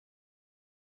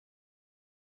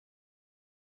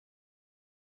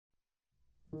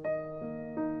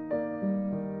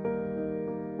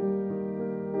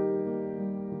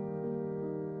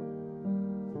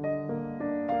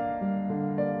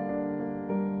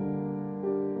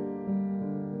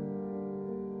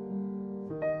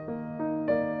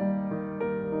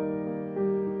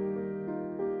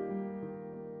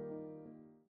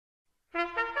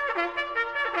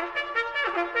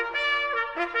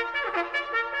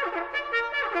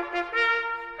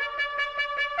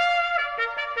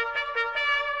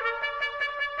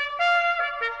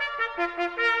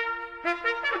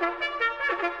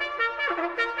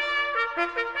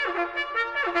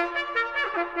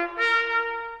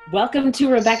Welcome to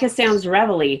Rebecca Sounds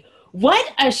Reveille.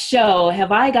 What a show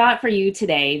have I got for you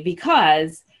today,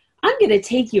 because I'm going to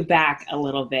take you back a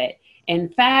little bit. In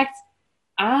fact,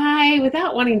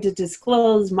 without wanting to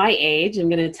disclose my age, I'm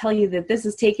going to tell you that this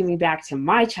is taking me back to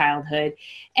my childhood.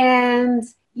 And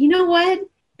you know what?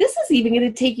 This is even going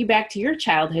to take you back to your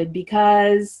childhood,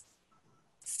 because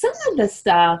some of the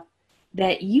stuff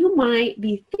that you might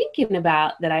be thinking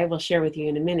about that I will share with you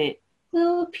in a minute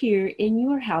will appear in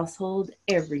your household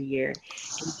every year.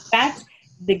 In fact,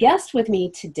 the guest with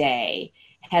me today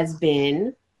has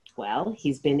been,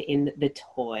 he's been in The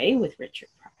Toy with Richard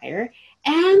Pryor,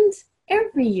 and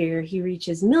every year he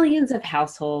reaches millions of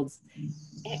households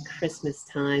at Christmas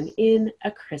time in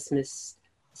A Christmas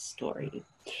Story.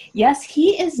 Yes,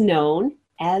 he is known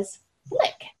as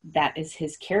Flick. That is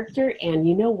his character, and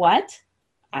you know what?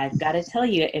 I've got to tell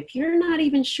you, if you're not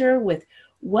even sure with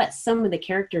what some of the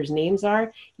characters' names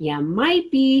are, you might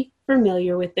be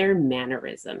familiar with their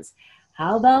mannerisms.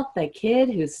 How about the kid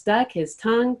who stuck his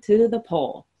tongue to the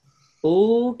pole?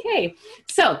 Okay,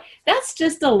 so that's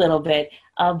just a little bit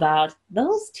about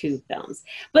those two films.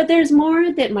 But there's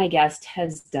more that my guest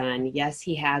has done. Yes,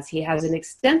 he has. He has an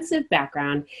extensive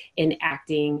background in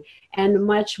acting and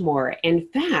much more. In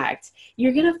fact,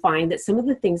 you're going to find that some of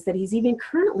the things that he's even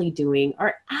currently doing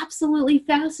are absolutely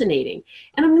fascinating.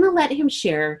 And I'm going to let him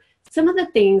share some of the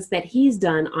things that he's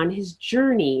done on his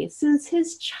journey since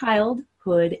his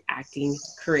childhood acting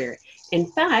career. In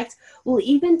fact, we'll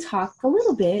even talk a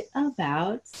little bit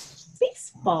about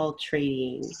baseball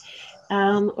trading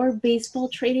or baseball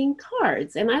trading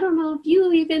cards. And I don't know if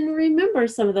you even remember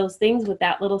some of those things with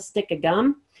that little stick of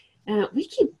gum. We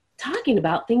keep talking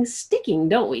about things sticking,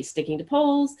 don't we? Sticking to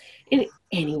poles. And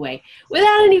anyway,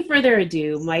 without any further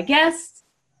ado, my guest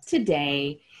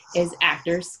today is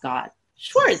actor Scott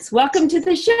Schwartz. Welcome to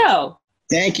the show.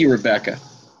 Thank you, Rebecca.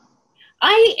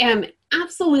 I am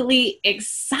absolutely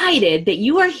excited that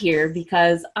you are here,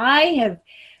 because I've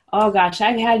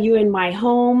had you in my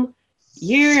home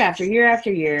year after year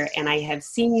after year, and I have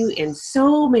seen you in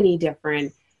so many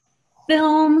different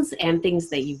films and things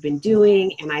that you've been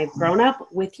doing, and I've grown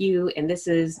up with you, and this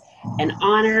is an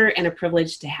honor and a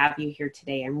privilege to have you here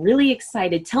today. I'm really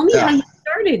excited. Tell me how you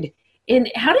started, and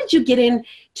how did you get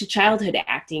into childhood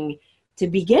acting to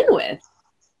begin with?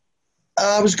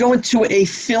 I was going to a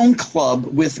film club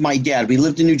with my dad. We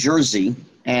lived in New Jersey,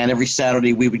 and every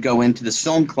Saturday we would go into this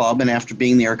film club, and after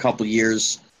being there a couple of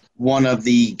years, one of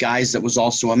the guys that was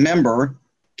also a member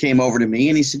came over to me,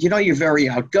 and he said, you're very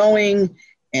outgoing,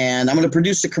 and I'm going to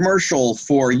produce a commercial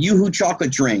for Yoo-Hoo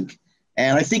chocolate drink,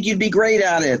 and I think you'd be great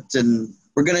at it, and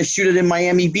we're going to shoot it in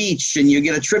Miami Beach, and you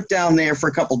get a trip down there for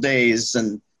a couple days.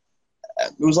 And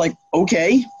it was like,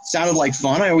 okay, sounded like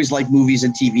fun. I always liked movies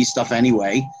and TV stuff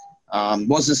anyway.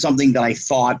 Wasn't something that I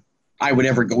thought I would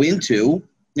ever go into,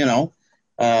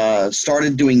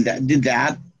 started doing that, did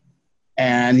that.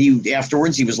 And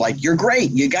afterwards he was like, you're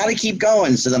great. You got to keep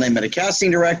going. So then I met a casting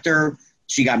director.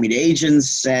 She got me to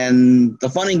agents, and the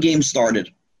fun and game started.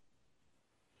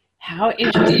 How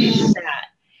interesting is that?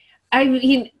 I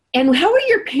mean, and how were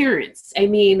your parents? I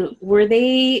mean, were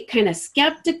they kind of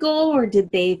skeptical, or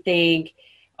did they think,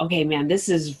 okay, man, this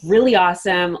is really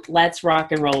awesome. Let's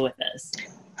rock and roll with this?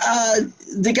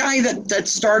 The guy that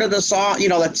started us off,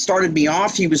 that started me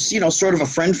off, he was, sort of a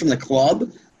friend from the club.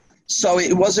 So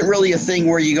it wasn't really a thing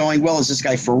where you're going, well, is this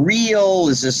guy for real?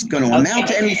 Is this going to amount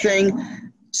to anything?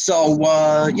 So,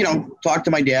 talked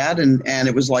to my dad, and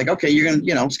it was like, okay, you're going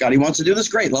to, Scotty wants to do this.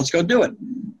 Great. Let's go do it.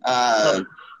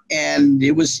 And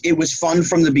it was fun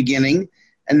from the beginning,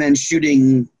 and then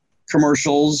shooting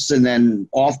commercials, and then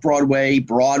off-Broadway,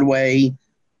 Broadway.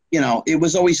 It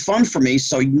was always fun for me,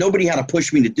 so nobody had to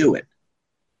push me to do it.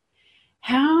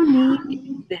 How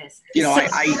neat is this?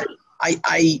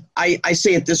 I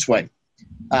say it this way.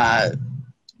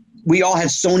 We all had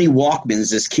Sony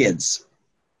Walkmans as kids.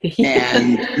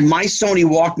 And my Sony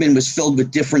Walkman was filled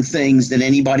with different things than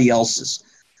anybody else's.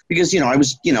 Because, I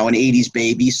was, an 80s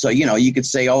baby, so, you could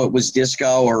say, oh, it was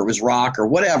disco or it was rock or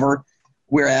whatever.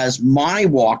 Whereas my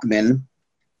Walkman,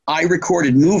 I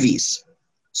recorded movies.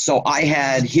 So I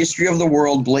had History of the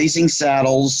World, Blazing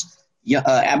Saddles,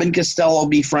 Abbott and Costello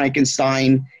Meet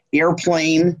Frankenstein,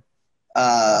 Airplane,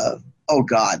 The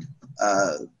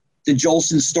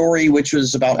Jolson Story, which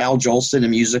was about Al Jolson, a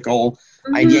musical.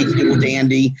 I had Yankee Doodle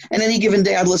Dandy. And any given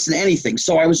day I'd listen to anything.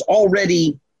 So I was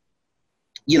already,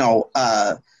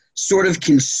 sort of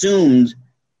consumed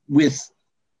with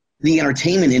the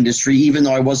entertainment industry, even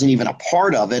though I wasn't even a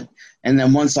part of it. And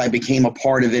then once I became a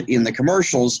part of it in the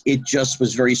commercials, it just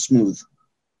was very smooth.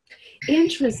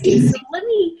 Interesting. So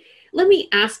let me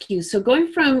ask you, so going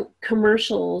from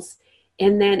commercials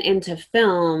and then into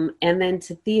film and then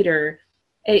to theater.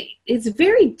 It's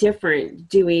very different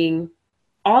doing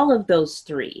all of those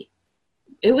three.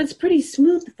 It was pretty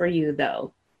smooth for you,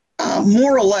 though.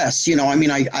 More or less, I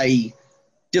mean, I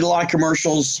did a lot of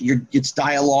commercials. It's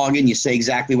dialogue, and you say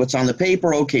exactly what's on the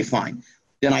paper. Okay, fine.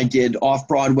 Then I did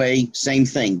off-Broadway, same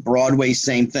thing. Broadway,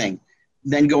 same thing.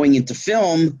 Then going into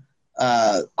film,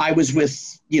 I was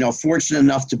fortunate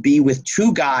enough to be with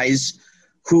two guys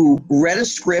who read a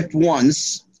script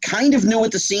once, kind of knew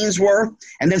what the scenes were,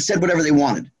 and then said whatever they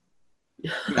wanted.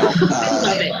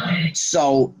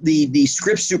 So the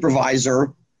script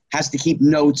supervisor has to keep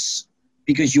notes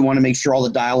because you want to make sure all the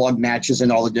dialogue matches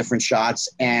in all the different shots.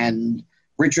 And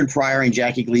Richard Pryor and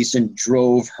Jackie Gleason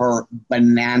drove her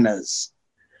bananas,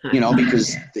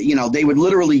 because, they would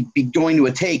literally be going to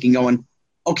a take and going,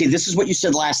 okay, this is what you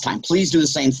said last time. Please do the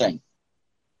same thing.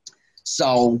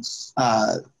 So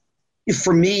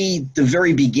for me, the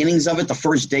very beginnings of it, the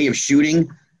first day of shooting,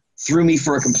 threw me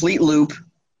for a complete loop.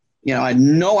 I had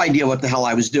no idea what the hell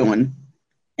I was doing.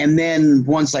 And then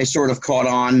once I sort of caught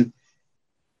on,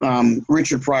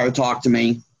 Richard Pryor talked to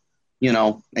me,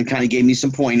 and kind of gave me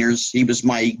some pointers. He was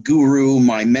my guru,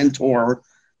 my mentor.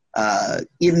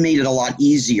 It made it a lot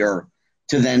easier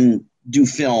to then do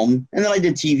film. And then I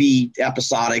did TV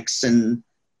episodics, and,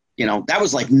 that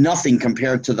was like nothing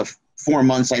compared to the 4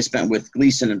 months I spent with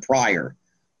Gleason and Pryor.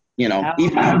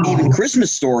 Even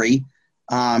Christmas Story,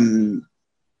 in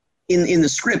the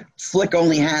script, Flick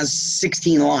only has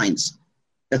 16 lines.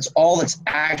 That's all that's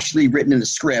actually written in the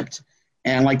script.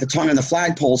 And like the tongue on the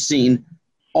flagpole scene,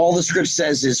 all the script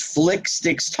says is Flick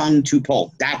sticks tongue to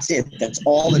pole. That's it. That's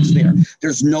all that's there.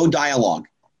 There's no dialogue.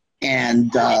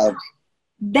 And that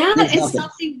is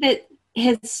something that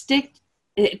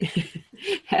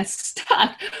has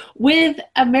stuck with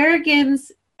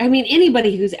Americans. I mean,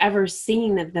 anybody who's ever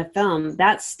seen the film,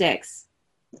 that sticks.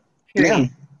 Period.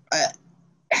 Yeah.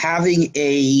 Having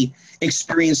a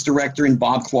experienced director in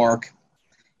Bob Clark,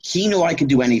 he knew I could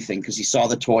do anything because he saw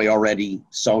the toy already.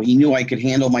 So he knew I could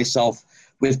handle myself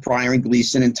with Pryor and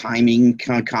Gleason and timing,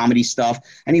 kind of comedy stuff.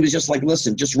 And he was just like,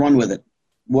 listen, just run with it.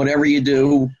 Whatever you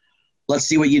do, let's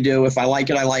see what you do. If I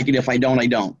like it, I like it. If I don't, I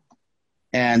don't.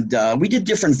 And we did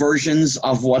different versions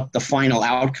of what the final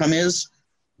outcome is,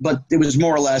 but it was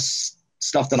more or less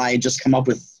stuff that I had just come up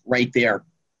with right there.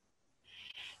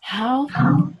 How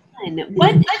fun.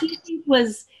 What do you think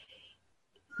was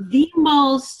the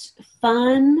most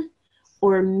fun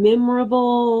or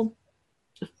memorable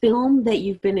film that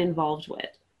you've been involved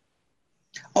with?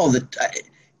 Oh,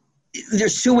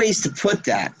 there's two ways to put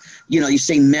that. You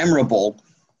say memorable.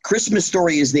 Christmas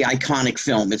Story is the iconic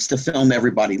film. It's the film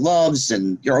everybody loves,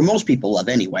 and most people love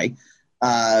anyway.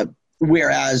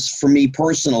 Whereas for me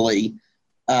personally,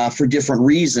 for different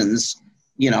reasons,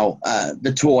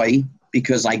 the toy,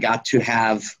 because I got to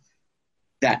have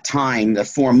that time, the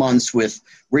 4 months with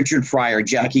Richard Pryor,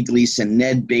 Jackie Gleason,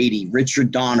 Ned Beatty, Richard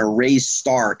Donner, Ray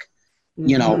Stark,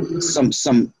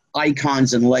 some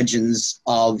icons and legends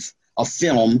of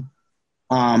film.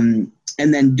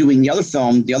 And then doing the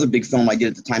other big film I did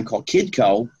at the time called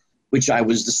Kidco, which I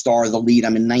was the star of the lead.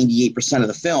 I'm in 98% of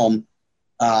the film.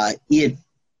 It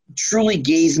truly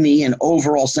gave me an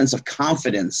overall sense of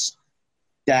confidence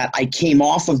that I came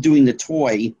off of doing the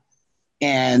toy.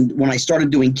 And when I started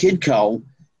doing Kidco,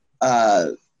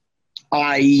 I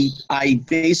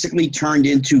basically turned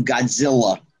into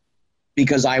Godzilla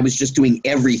because I was just doing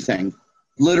everything.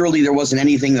 Literally, there wasn't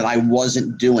anything that I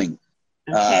wasn't doing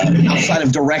outside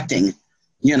of directing,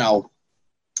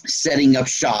 setting up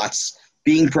shots,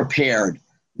 being prepared,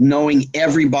 knowing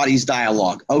everybody's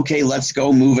dialogue. Okay, let's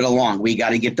go move it along. We got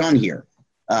to get done here.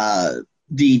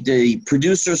 The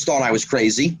producers thought I was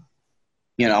crazy.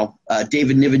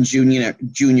 David Niven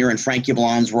Jr. and Frank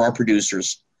Yablans were our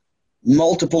producers.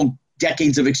 Multiple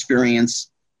decades of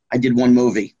experience. I did one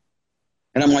movie.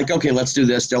 And I'm like, okay, let's do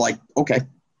this. They're like, okay.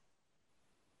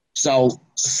 So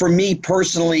for me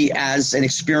personally, as an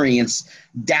experience,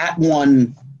 that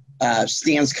one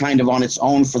stands kind of on its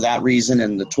own for that reason,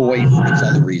 and the toy for its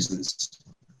other reasons.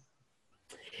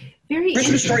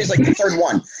 Christmas Story is like the third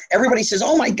one. Everybody says,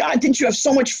 oh my God, didn't you have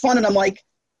so much fun? And I'm like,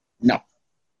 no,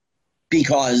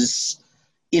 because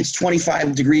it's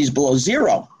 25 degrees below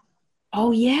zero.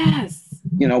 Oh, yes.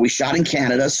 We shot in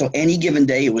Canada, so any given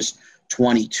day it was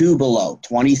 22 below,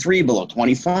 23 below,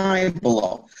 25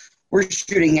 below. We're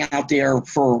shooting out there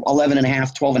for 11 and a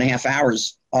half, 12 and a half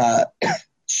hours,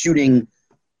 shooting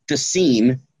the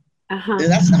scene.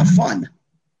 That's not fun.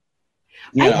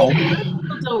 I think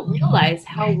people don't realize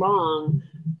how long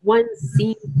one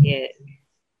scene is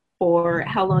or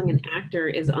how long an actor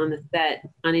is on the set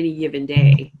on any given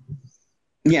day.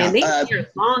 Yeah. And they're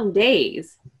long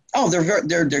days. Oh,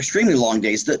 they're extremely long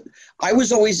days. I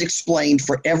was always explained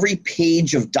for every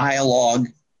page of dialogue,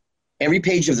 every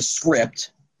page of the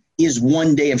script is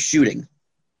 1 day of shooting.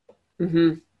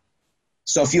 Mm-hmm.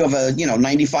 So if you have a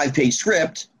 95-page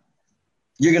script,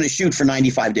 you're going to shoot for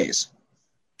 95 days.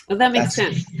 Well, that makes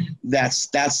sense.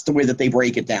 That's the way that they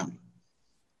break it down.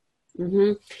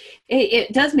 Mm-hmm.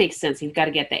 It does make sense. You've got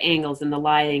to get the angles and the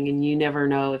lighting, and you never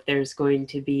know if there's going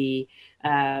to be,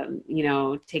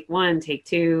 take one, take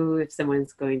two, if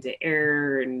someone's going to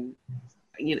err, and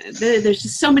there's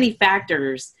just so many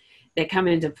factors that come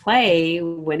into play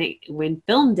when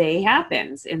film day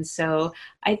happens. And so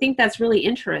I think that's really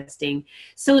interesting.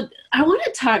 So I want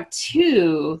to talk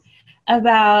too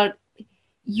about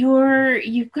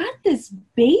you've got this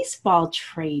baseball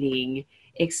trading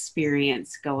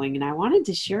experience going, and I wanted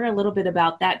to share a little bit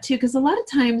about that too, because a lot of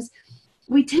times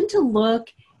we tend to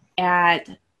look at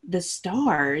the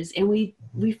stars and we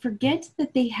forget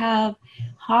that they have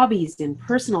hobbies and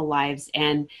personal lives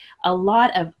and a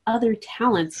lot of other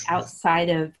talents outside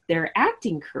of their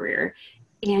acting career,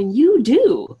 and you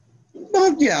do.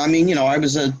 Well, yeah, I mean, I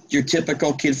was your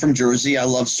typical kid from Jersey. I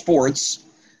love sports.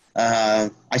 I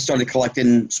started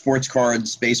collecting sports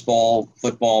cards, baseball,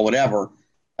 football, whatever,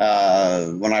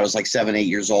 when I was like 7, 8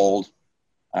 years old.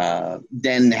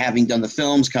 Then having done the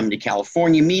films, coming to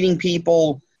California, meeting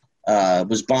people,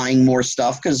 was buying more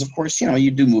stuff because, of course,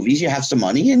 you do movies, you have some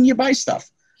money, and you buy stuff.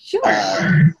 Sure.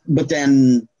 But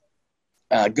then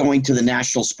going to the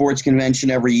National Sports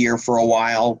Convention every year for a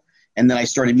while, and then I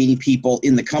started meeting people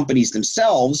in the companies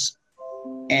themselves,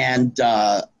 and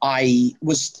I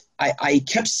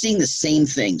kept seeing the same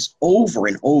things over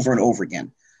and over and over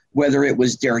again, whether it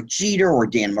was Derek Jeter or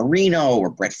Dan Marino or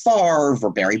Brett Favre or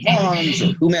Barry Bonds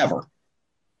or whomever.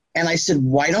 And I said,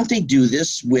 why don't they do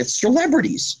this with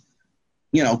celebrities?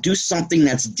 Do something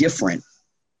that's different.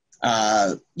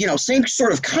 Same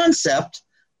sort of concept,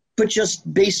 but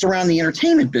just based around the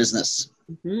entertainment business.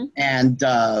 Mm-hmm. And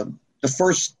the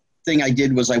first thing I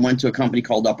did was I went to a company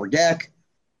called Upper Deck,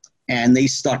 and they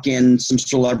stuck in some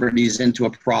celebrities into a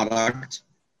product,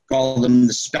 called them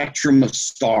the Spectrum of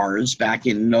Stars back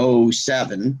in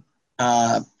 2007.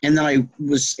 And then I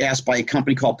was asked by a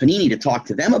company called Panini to talk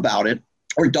to them about it,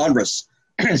 or Donruss,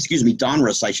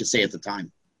 Donruss, I should say at the time.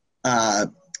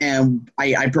 And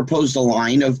I proposed a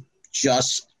line of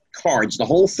just cards, the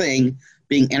whole thing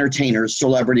being entertainers,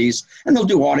 celebrities, and they'll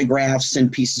do autographs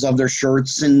and pieces of their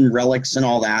shirts and relics and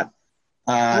all that.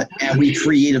 And we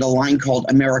created a line called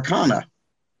Americana,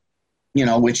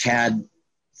 which had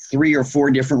 3 or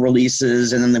 4 different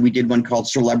releases. And then we did one called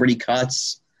Celebrity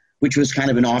Cuts, which was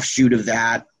kind of an offshoot of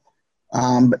that.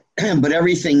 But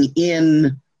everything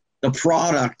in the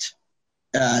product,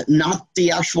 not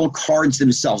the actual cards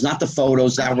themselves, not the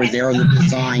photos that were there, the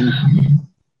design,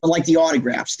 but like the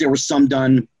autographs. There were some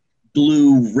done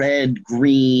blue, red,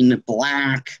 green,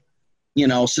 black,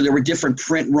 so there were different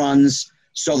print runs.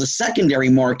 So the secondary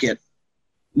market,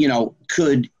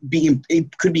 could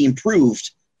be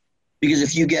improved, because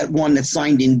if you get one that's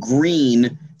signed in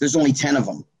green, there's only 10 of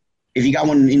them. If you got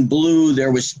one in blue,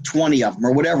 there was 20 of them,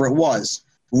 or whatever it was.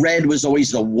 Red was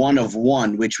always the one of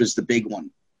one, which was the big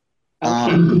one.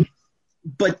 Okay.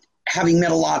 But having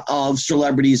met a lot of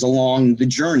celebrities along the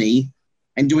journey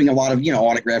and doing a lot of,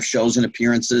 autograph shows and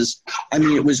appearances, I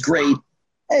mean, it was great.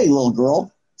 Hey, little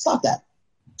girl, stop that.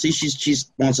 See, she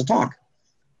wants to talk.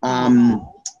 Larry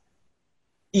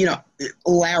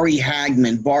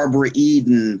Hagman, Barbara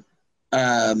Eden,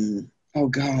 Anthony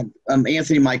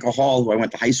Michael Hall, who I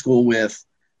went to high school with,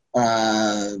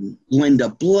 Linda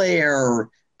Blair.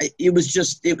 It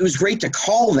was great to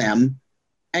call them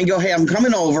and go, hey, I'm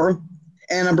coming over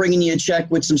and I'm bringing you a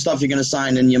check with some stuff you're going to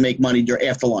sign, and you make money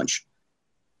after lunch.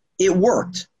 It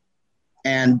worked.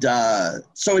 And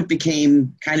so it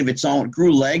became kind of its own, it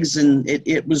grew legs, and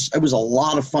it was a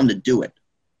lot of fun to do it.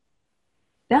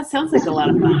 That sounds like a lot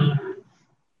of fun.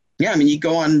 Yeah, I mean, you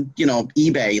go on,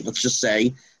 eBay, let's just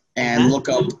say, and look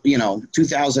up,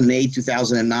 2008,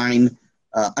 2009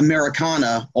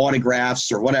 Americana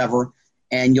autographs or whatever,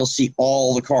 and you'll see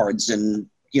all the cards. And,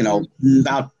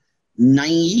 about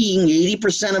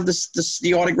 80% of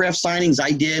the autograph signings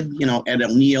I did, Ed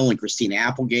O'Neill and Christina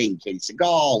Applegate and Katie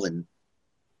Seagal and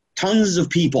tons of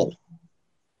people.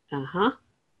 Uh-huh.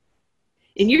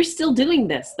 And you're still doing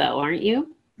this, though, aren't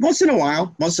you? Once in a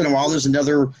while. There's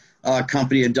another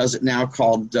company that does it now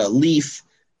called Leaf,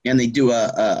 and they do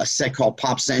a set called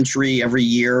Pop Century every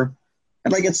year.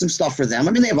 And I get some stuff for them.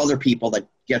 I mean, they have other people that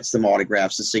gets them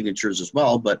autographs and signatures as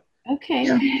well. But okay,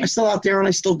 I'm still out there and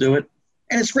I still do it.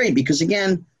 And it's great because,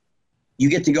 again, you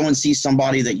get to go and see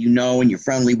somebody that you know and you're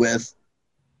friendly with.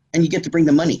 and you get to bring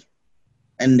the money.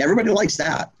 And everybody likes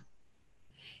that.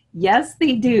 Yes,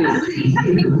 they do.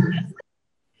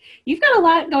 You've got a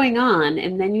lot going on,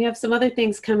 and then you have some other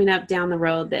things coming up down the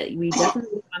road that we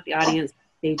definitely want the audience to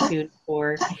stay tuned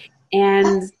for.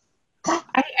 And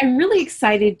I'm really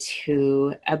excited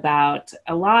too about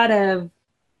a lot of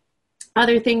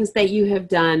other things that you have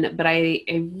done, but I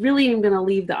really am going to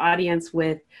leave the audience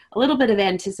with a little bit of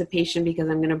anticipation, because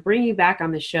I'm going to bring you back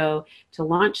on the show to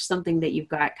launch something that you've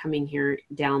got coming here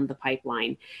down the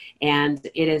pipeline. And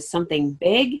it is something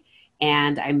big,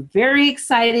 and I'm very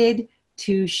excited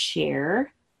to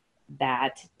share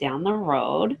that down the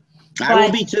road. I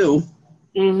will be too.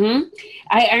 Mm-hmm.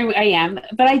 I am,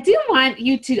 but I do want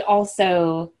you to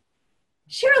also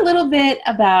share a little bit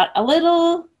about a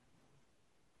little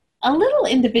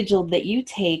individual that you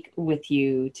take with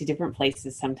you to different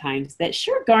places sometimes that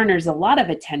sure garners a lot of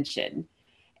attention,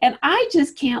 and I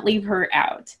just can't leave her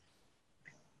out.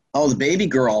 Oh, the baby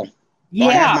girl.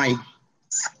 Yeah. I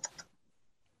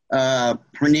have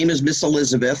her name is Miss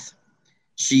Elizabeth.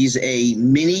 She's a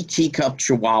mini teacup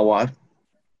Chihuahua.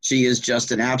 She is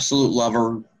just an absolute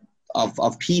lover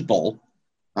of people.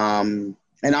 And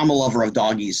I'm a lover of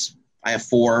doggies. I have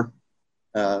 4.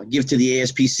 Give to the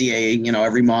ASPCA,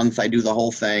 every month. I do the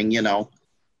whole thing, and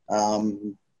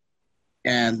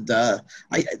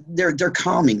they're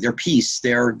calming, they're peace,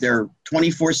 they're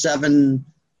 24/7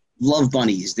 love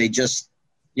bunnies. They just,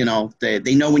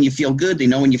 they know when you feel good, they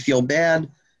know when you feel bad,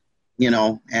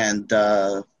 and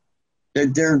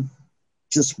they're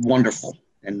just wonderful.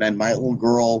 And then my little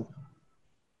girl,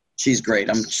 she's great.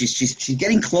 She's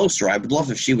getting closer. I would love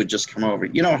if she would just come over.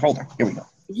 Hold on. Here we go.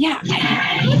 Yeah.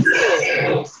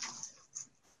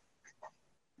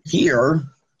 Here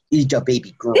is the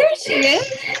baby girl. There she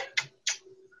is.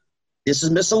 This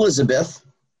is Miss Elizabeth.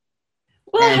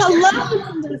 Well, and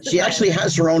hello. She actually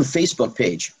has her own Facebook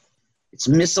page. It's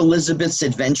Miss Elizabeth's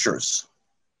Adventures.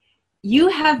 You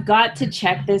have got to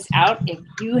check this out. If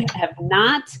you have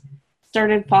not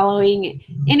started following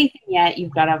anything yet,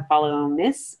 you've got to follow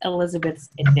Miss Elizabeth's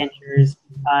Adventures,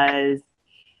 because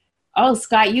oh,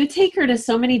 Scott, you take her to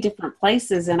so many different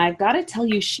places, and I've got to tell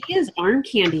you, she is arm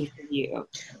candy for you.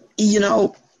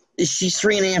 She's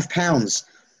 3.5 pounds,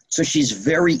 so she's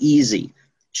very easy.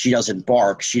 She doesn't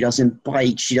bark. She doesn't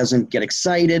bite. She doesn't get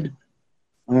excited.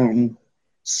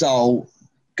 So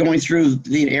going through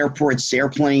the airports,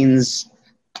 airplanes,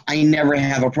 I never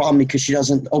have a problem because she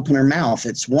doesn't open her mouth.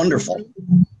 It's wonderful.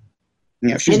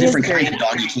 She's a different kind of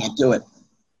dog. You can't do it.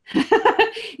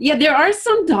 Yeah, there are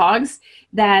some dogs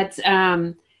that,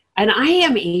 and I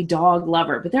am a dog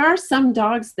lover, but there are some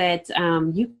dogs that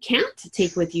you can't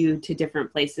take with you to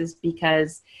different places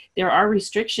because there are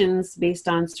restrictions based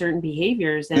on certain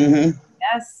behaviors. And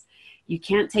yes, you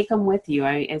can't take them with you.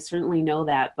 I certainly know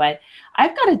that. But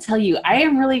I've got to tell you, I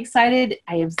am really excited.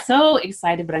 I am so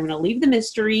excited, but I'm going to leave the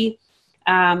mystery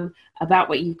about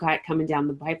what you've got coming down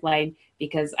the pipeline,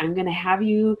 because I'm going to have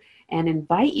you and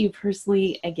invite you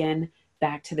personally again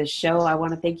back to the show. I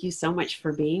want to thank you so much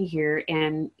for being here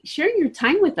and sharing your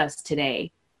time with us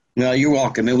today. No, you're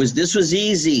welcome. This was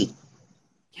easy.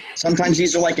 Sometimes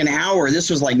these are like an hour. This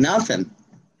was like nothing.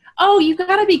 Oh, you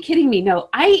got to be kidding me. No,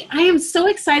 I am so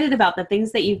excited about the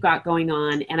things that you've got going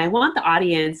on. And I want the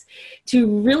audience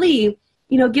to really,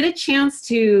 get a chance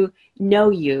to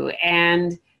know you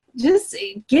and just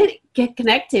get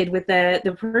connected with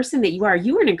the person that you are.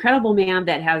 You are an incredible man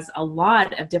that has a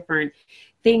lot of different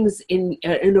things in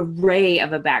an array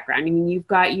of a background. I mean, you've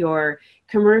got your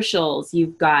commercials,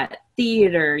 you've got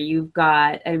theater, you've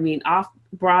got, off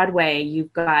Broadway,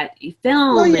 you've got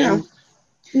film. Well, yeah.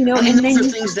 And, and then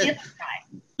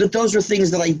those are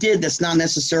things that I did. That's not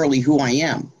necessarily who I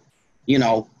am.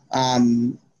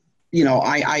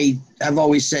 I've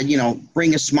always said,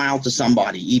 bring a smile to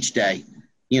somebody each day.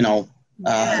 Yes.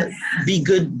 Be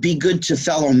good to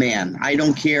fellow man. I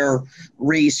don't care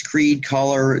race, creed,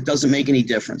 color. It doesn't make any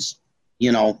difference.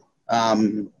 I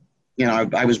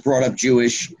was brought up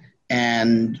Jewish,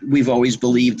 and we've always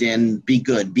believed in be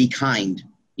good, be kind,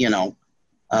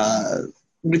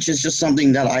 which is just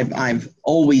something that I've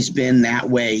always been that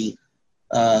way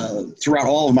throughout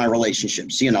all of my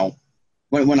relationships.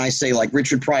 When I say like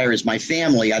Richard Pryor is my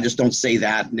family, I just don't say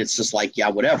that and it's just like, yeah,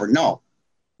 whatever. No.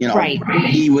 Right.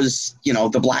 He was,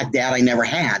 the black dad I never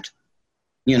had.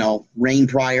 Rain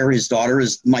Pryor, his daughter,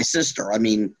 is my sister.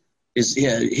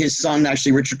 His son,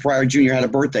 actually, Richard Pryor Jr., had a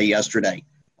birthday yesterday.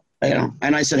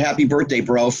 And I said, happy birthday,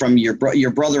 bro, from your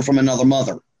brother from another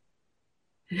mother.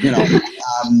 You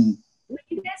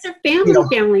guys are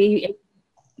family.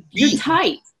 You're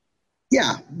tight.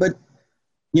 Yeah, but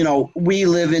We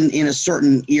live in a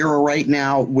certain era right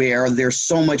now where there's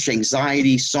so much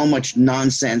anxiety, so much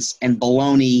nonsense and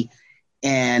baloney,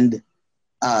 and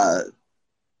I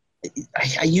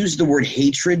use the word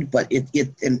hatred, but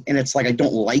and it's like I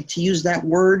don't like to use that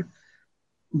word,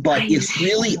 but it's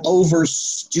really over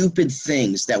stupid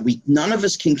things that none of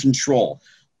us can control.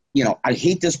 I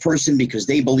hate this person because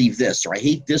they believe this, or I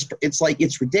hate this. It's like,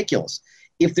 it's ridiculous.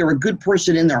 If they're a good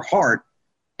person in their heart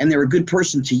and they're a good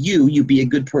person to you, you be a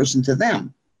good person to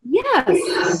them.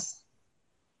 Yes.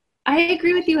 I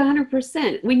agree with you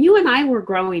 100%. When you and I were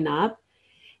growing up,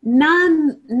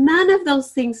 none of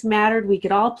those things mattered. We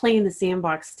could all play in the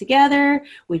sandbox together.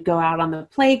 We'd go out on the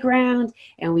playground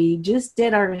and we just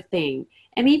did our thing.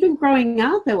 And even growing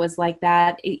up, it was like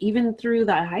that, even through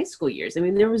the high school years. I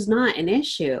mean, there was not an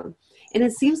issue. And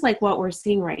it seems like what we're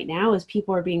seeing right now is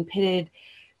people are being pitted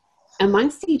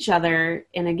amongst each other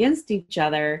and against each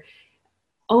other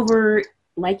over,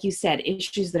 like you said,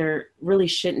 issues that really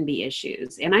shouldn't be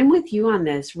issues. And I'm with you on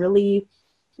this. Really,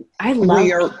 I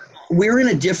love. We're in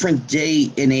a different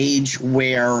day and age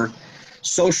where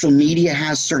social media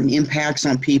has certain impacts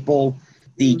on people.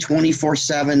 The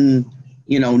 24/7,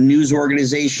 news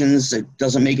organizations, it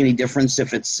doesn't make any difference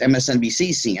if it's MSNBC,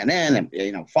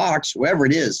 CNN, Fox, whoever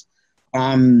it is.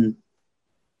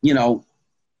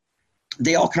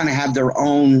 They all kind of have their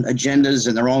own agendas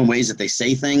and their own ways that they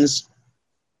say things.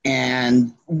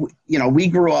 And, we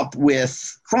grew up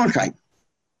with Cronkite,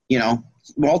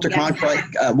 Walter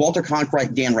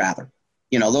Cronkite, Dan Rather.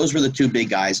 Those were the two big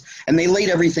guys. And they laid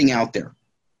everything out there.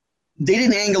 They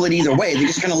didn't angle it either way. They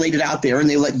just kind of laid it out there and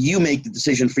they let you make the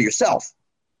decision for yourself.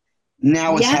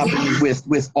 Now what's happening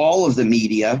with all of the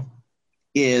media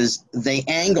is they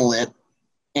angle it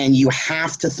and you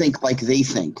have to think like they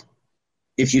think.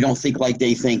 If you don't think like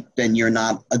they think, then you're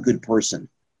not a good person.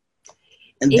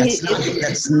 And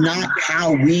that's not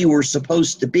how we were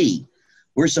supposed to be.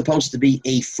 We're supposed to be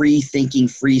a free-thinking,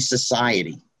 free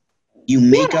society. You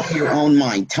make up your own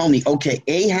mind. Tell me, okay,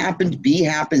 A happened, B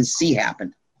happened, C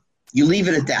happened. You leave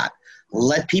it at that.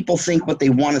 Let people think what they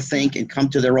want to think and come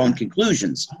to their own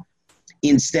conclusions.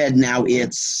 Instead, now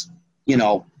it's,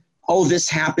 this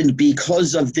happened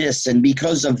because of this and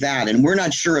because of that, and we're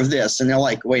not sure of this. And they're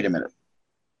like, wait a minute.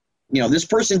 This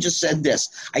person just said this.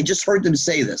 I just heard them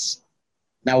say this.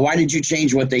 Now, why did you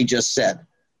change what they just said?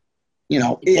 A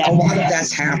lot of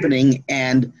that's happening,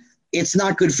 and it's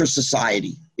not good for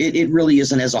society. It really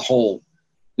isn't as a whole.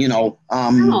 There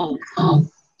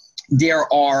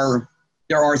are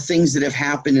things that have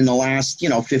happened in the last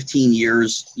 15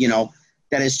 years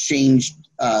that has changed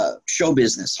show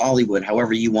business, Hollywood,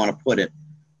 however you want to put it.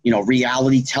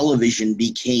 Reality television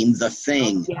became the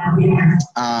thing.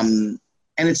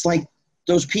 And it's like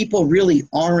those people really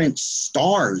aren't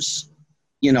stars.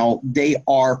 They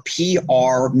are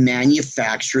PR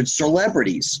manufactured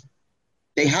celebrities.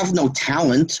 They have no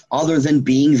talent other than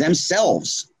being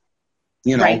themselves.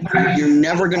 Right. You're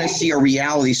never going to see a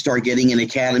reality star getting an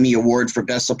Academy Award for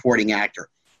Best Supporting Actor.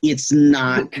 It's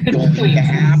not going to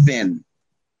happen.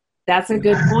 That's a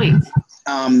good point.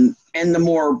 And the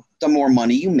more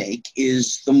money you make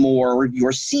is the more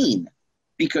you're seen,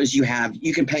 because you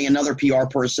can pay another PR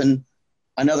person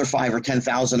another $5,000 or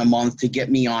 $10,000 a month to get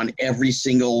me on every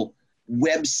single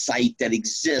website that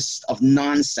exists of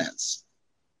nonsense.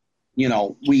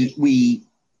 We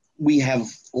have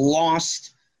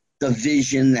lost the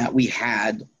vision that we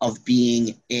had of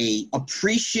being a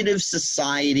appreciative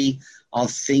society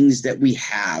of things that we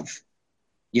have.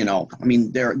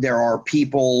 There are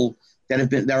people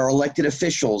that are elected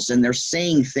officials and they're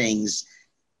saying things,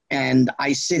 and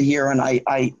I sit here and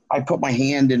I put my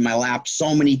hand in my lap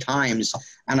so many times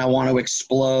and I want to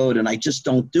explode, and I just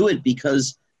don't do it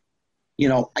because,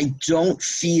 I don't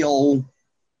feel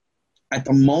at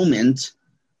the moment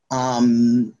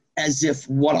as if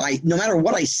no matter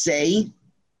what I say,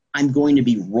 I'm going to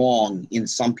be wrong in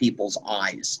some people's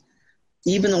eyes.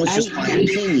 Even though it's just my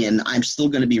opinion, I'm still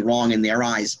going to be wrong in their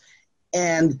eyes.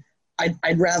 And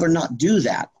I'd rather not do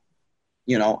that.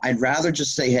 I'd rather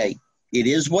just say, hey, it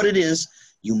is what it is.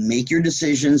 You make your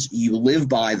decisions, you live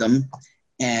by them,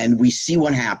 and we see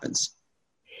what happens.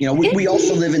 We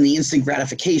also live in the instant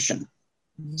gratification.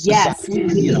 Yes.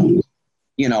 Society,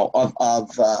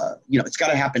 it's got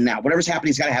to happen now. Whatever's happening,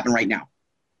 it's got to happen right now.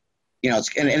 It's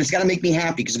got to make me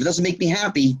happy, because if it doesn't make me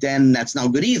happy, then that's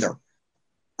not good either.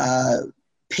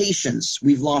 Patience.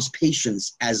 We've lost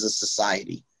patience as a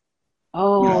society.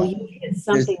 Oh, you hit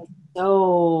something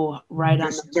so right on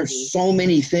the money. There's so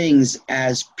many things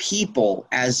as people,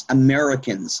 as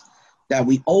Americans, that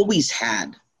we always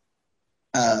had.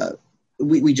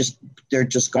 They're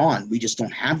just gone. We just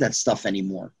don't have that stuff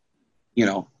anymore. you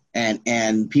know,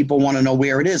 and people want to know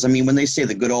where it is. I mean, when they say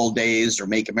the good old days or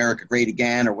make America great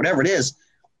again or whatever it is,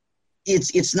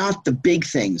 it's not the big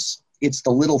things. It's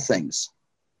the little things,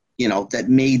 you know, that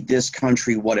made this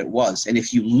country what it was. And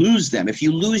if you lose them, if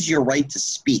you lose your right to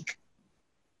speak,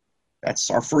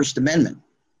 that's our First Amendment.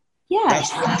 Yeah.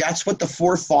 That's what the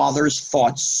forefathers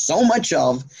thought so much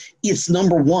of. It's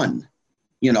number one,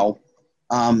 you know,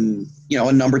 and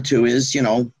number two is, you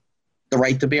know, the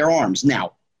right to bear arms.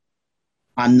 Now,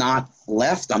 I'm not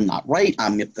left. I'm not right.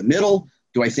 I'm in the middle.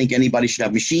 Do I think anybody should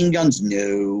have machine guns?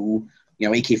 No. You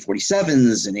know,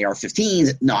 AK-47s and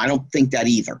AR-15s. No, I don't think that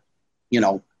either, you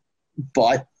know.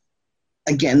 But,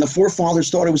 again, the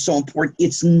forefathers thought it was so important.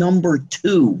 It's number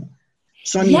two.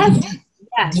 So, I mean,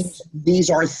 yes. These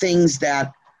are things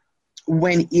that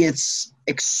when it's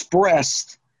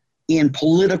expressed in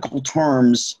political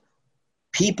terms,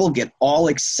 people get all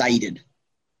excited.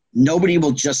 Nobody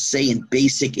will just say in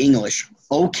basic English,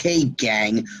 okay,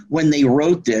 gang. When they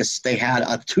wrote this, they had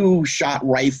a 2-shot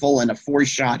rifle and a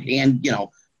 4-shot hand, you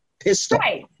know, pistol.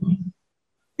 Right.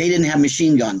 They didn't have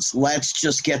machine guns. Let's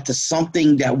just get to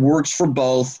something that works for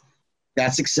both.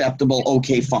 That's acceptable.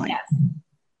 Okay, fine. Yes.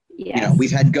 Yes. You know,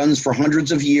 we've had guns for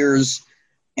hundreds of years,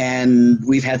 and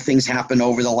we've had things happen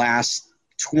over the last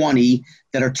 20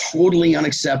 that are totally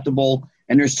unacceptable,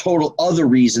 and there's total other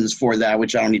reasons for that,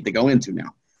 which I don't need to go into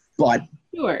now. But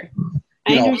sure,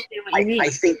 I understand what you mean.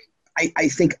 I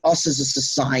think us as a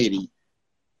society,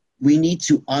 we need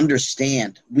to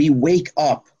understand. We wake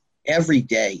up every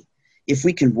day. If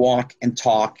we can walk and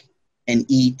talk and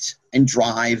eat and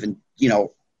drive and, you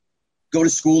know, go to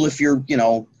school if you're, you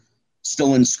know,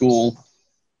 still in school,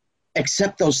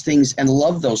 accept those things and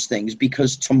love those things,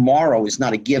 because tomorrow is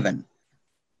not a given.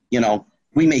 You know,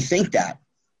 we may think that,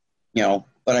 you know,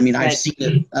 but I mean, I've seen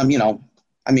it, you know,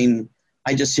 I mean,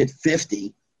 I just hit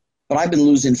 50, but I've been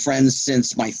losing friends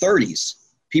since my 30s,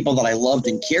 people that I loved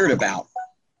and cared about,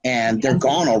 and they're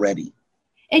gone already.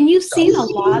 And you've seen a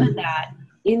lot of that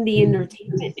in the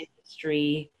entertainment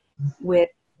industry with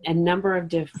a number of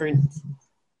different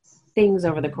things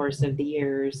over the course of the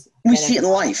years. We see it in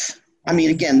life. I mean,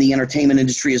 again, the entertainment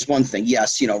industry is one thing.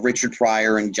 Yes, you know, Richard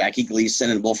Pryor and Jackie Gleason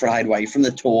and Wilfred Hyde from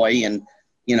The Toy, and,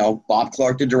 you know, Bob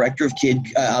Clark, the director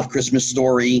of Christmas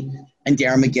Story, and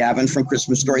Darren McGavin from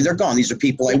Christmas Story. They're gone. These are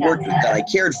people I worked with that I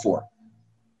cared for.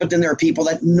 But then there are people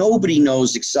that nobody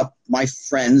knows except my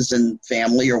friends and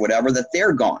family or whatever, that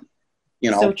they're gone. You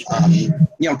know,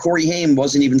 you know, Corey Haim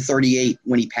wasn't even 38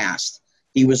 when he passed.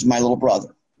 He was my little brother.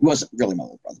 He wasn't really my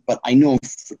little brother, but I knew him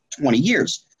for 20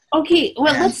 years. Okay,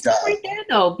 well, let's stop right there,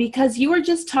 though, because you were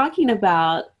just talking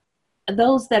about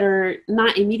those that are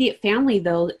not immediate family,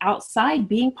 though, outside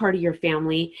being part of your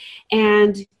family,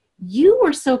 and you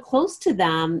were so close to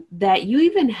them that you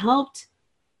even helped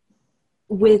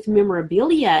with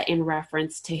memorabilia in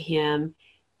reference to him,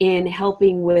 in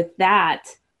helping with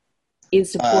that in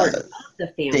support of the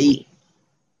family.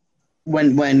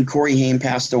 When Corey Haim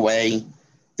passed away,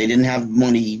 they didn't have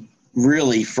money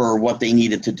really for what they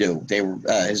needed to do. They were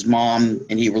his mom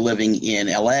and he were living in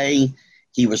LA.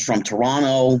 He was from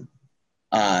Toronto.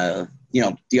 You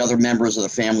know, the other members of the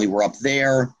family were up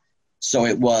there. So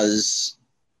it was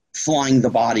flying the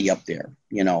body up there,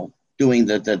 you know, doing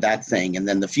that thing, and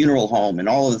then the funeral home and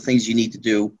all of the things you need to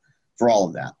do for all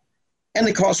of that. And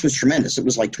the cost was tremendous. It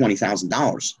was like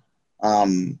 $20,000.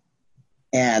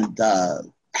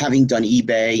 Having done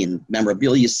eBay and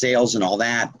memorabilia sales and all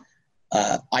that,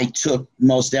 I took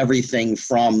most everything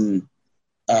from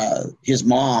his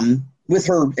mom, with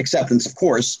her acceptance, of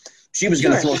course. She was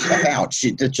going to throw stuff out.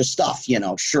 She did just stuff, you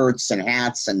know, shirts and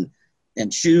hats and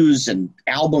shoes and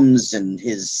albums and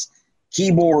his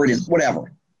keyboard and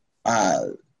whatever.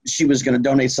 She was going to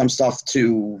donate some stuff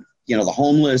to, you know, the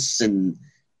homeless, and,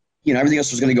 you know, everything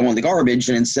else was going to go in the garbage.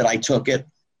 And instead I took it,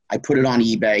 I put it on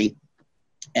eBay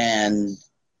and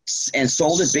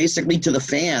sold it basically to the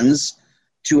fans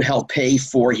to help pay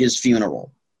for his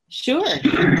funeral. Sure.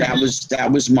 That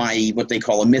was my, what they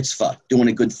call a mitzvah, doing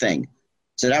a good thing.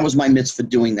 So that was my mitzvah,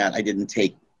 doing that. I didn't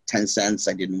take 10 cents.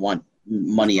 I didn't want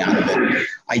money out of it.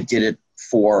 I did it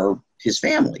for his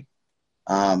family.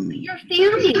 Your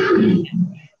family.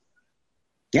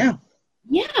 Yeah.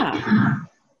 Yeah.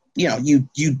 You know,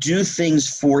 you do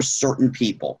things for certain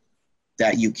people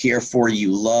that you care for,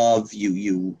 you love,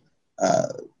 your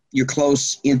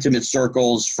close, intimate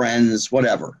circles, friends,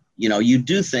 whatever. You know, you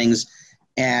do things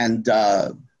and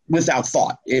without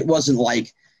thought. It wasn't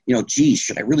like, you know, geez,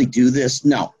 should I really do this?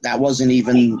 No, that wasn't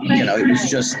even, you know, it was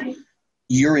just,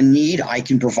 you're in need, I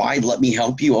can provide, let me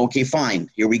help you. Okay, fine,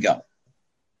 here we go.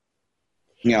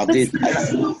 You know,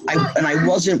 I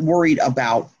wasn't worried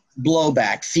about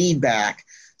blowback, feedback,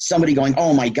 somebody going,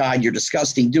 oh my God, you're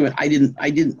disgusting, do it. I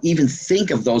didn't even think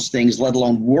of those things, let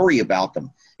alone worry about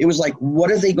them. It was like,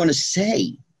 what are they going to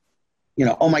say? You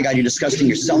know, oh my God, you're disgusting,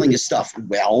 you're selling this stuff.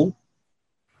 Well,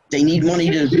 they need money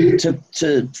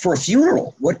to for a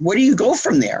funeral. Where do you go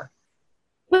from there?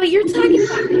 Well, you're talking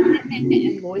about commitment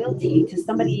and loyalty to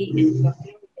somebody and to a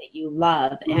family that you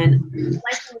love. And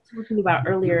like I was talking about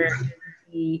earlier,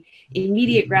 the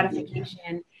immediate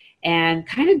gratification and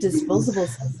kind of disposable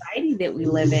society that we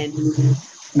live in.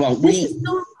 Well, this is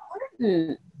so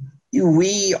important.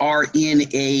 We are in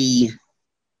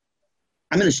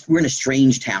we're in a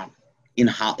strange town in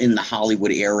the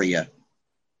Hollywood area.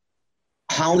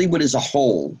 Hollywood as a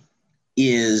whole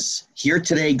is here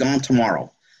today, gone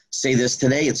tomorrow. Say this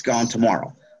today, it's gone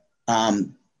tomorrow.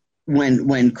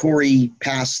 When Corey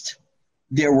passed,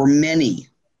 there were many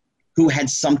who had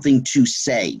something to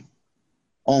say.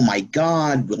 Oh my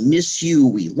God, we'll miss you.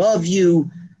 We love you.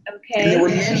 Okay.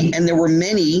 And there were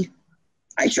many.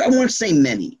 I won't say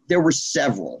many. There were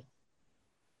several.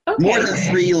 Okay. More than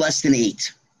 3, less than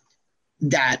 8,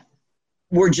 that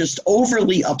were just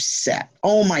overly upset.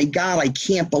 Oh my God, I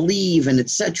can't believe, and et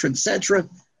cetera, et cetera.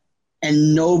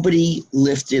 And nobody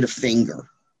lifted a finger.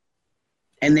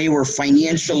 And they were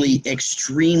financially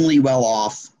extremely well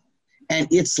off. And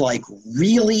it's like,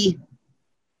 really,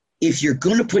 if you're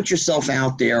going to put yourself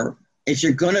out there, if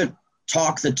you're going to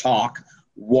talk the talk,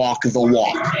 walk the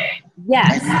walk.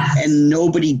 Yes. And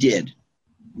nobody did.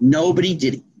 Nobody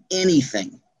did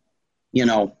anything, you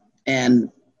know,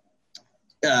 and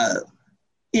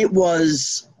it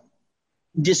was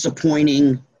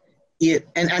disappointing.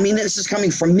 And I mean, this is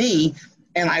coming from me,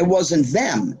 and I wasn't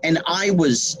them. And I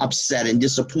was upset and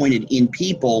disappointed in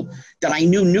people that I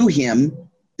knew him,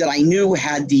 that I knew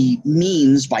had the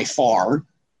means by far.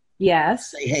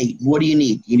 Yes. Say, hey, what do you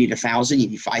need? You need 1,000? You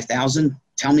need 5,000?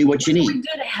 Tell me what you need. We do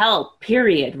to help,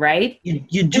 period, right?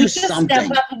 You do something.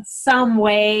 Step up in some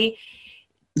way.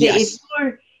 Yes.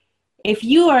 If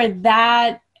you are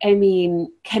that, I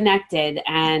mean, connected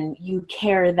and you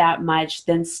care that much,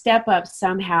 then step up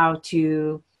somehow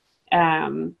to,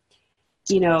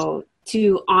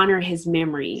 to honor his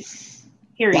memory,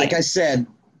 period. Like I said,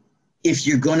 if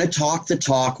you're going to talk the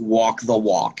talk, walk the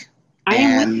walk. I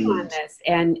am with you on this.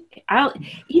 And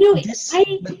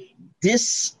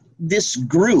this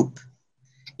group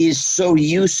is so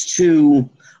used to,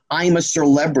 I'm a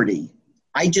celebrity.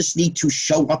 I just need to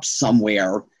show up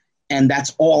somewhere, and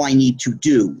that's all I need to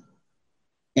do.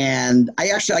 And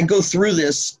I go through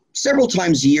this several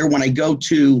times a year when I go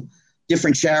to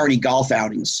different charity golf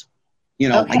outings. You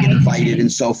know, okay. I get invited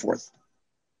and so forth.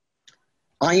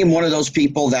 I am one of those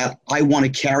people that I want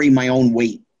to carry my own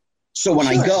weight. So when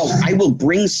I go, I will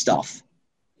bring stuff.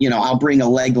 You know, I'll bring a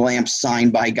leg lamp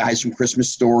signed by guys from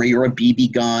Christmas Story, or a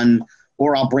BB gun,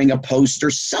 or I'll bring a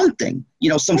poster, something, you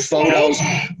know, some photos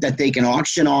that they can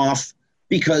auction off,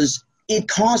 because it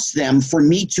costs them for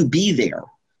me to be there.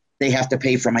 They have to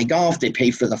pay for my golf. They pay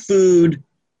for the food.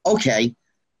 Okay.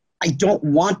 I don't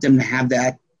want them to have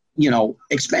that, you know,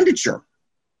 expenditure.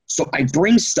 So I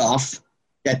bring stuff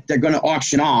that they're going to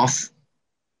auction off.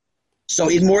 So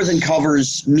it more than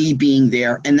covers me being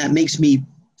there, and that makes me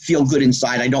feel good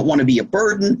inside. I don't want to be a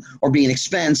burden or be an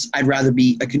expense. I'd rather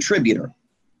be a contributor.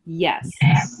 Yes.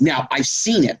 Now, I've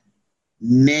seen it.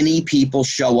 Many people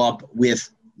show up with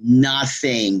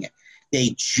nothing.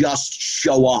 They just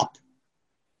show up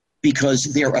because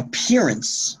their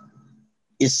appearance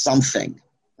is something.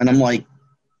 And I'm like,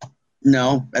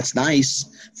 no, that's nice.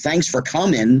 Thanks for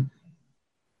coming,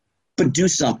 but do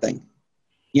something.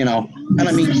 You know, and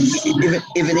I mean,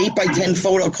 if an 8x10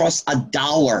 photo costs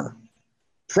 $1,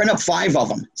 print up 5 of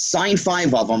them, sign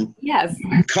 5 of them. Yes.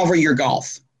 Cover your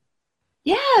golf.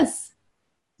 Yes.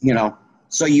 You know,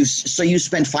 so you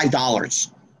spend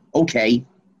 $5. Okay.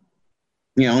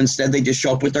 You know, instead they just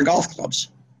show up with their golf clubs.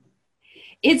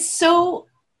 It's so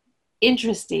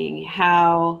interesting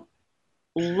how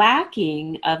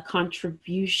lacking of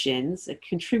contributions,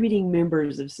 contributing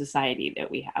members of society that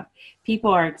we have.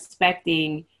 People are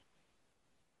expecting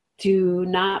to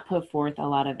not put forth a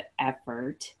lot of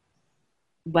effort,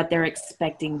 but they're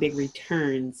expecting big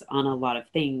returns on a lot of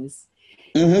things,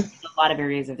 a lot of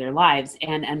areas of their lives.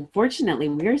 And unfortunately,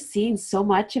 we're seeing so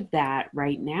much of that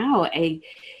right now.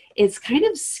 It's kind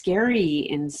of scary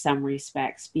in some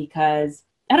respects, because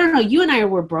I don't know, you and I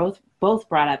were both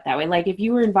brought up that way. Like, if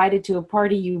you were invited to a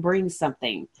party, you bring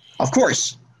something. Of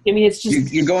course. I mean, it's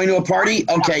just... You're going to a party?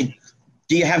 Okay.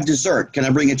 Do you have dessert? Can I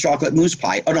bring a chocolate mousse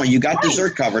pie? Oh, no, you got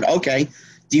dessert covered. Okay.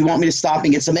 Do you want me to stop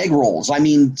and get some egg rolls? I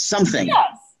mean, something.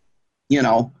 Yes. You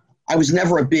know, I was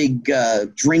never a big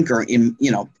drinker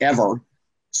ever.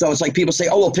 So it's like people say,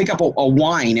 oh, well, pick up a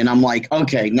wine. And I'm like,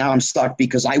 okay, now I'm stuck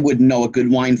because I wouldn't know a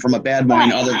good wine from a bad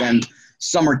wine other than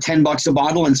some are $10 a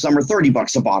bottle and some are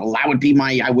 $30 a bottle. That would be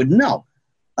I wouldn't know.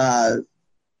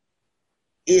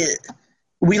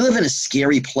 We live in a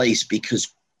scary place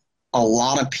because a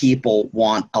lot of people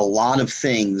want a lot of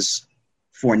things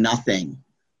for nothing.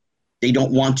 They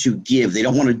don't want to give. They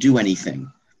don't want to do anything.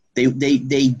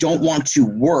 They don't want to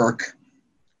work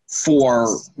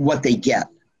for what they get.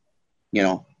 You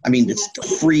know, I mean, it's the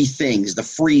free things, the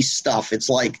free stuff. It's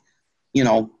like, you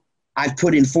know, I've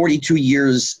put in 42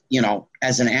 years, you know,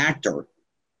 as an actor.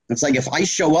 It's like if I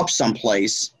show up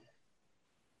someplace,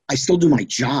 I still do my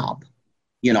job.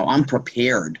 You know, I'm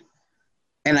prepared.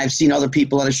 And I've seen other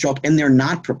people that show up and they're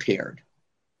not prepared.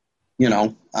 You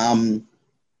know,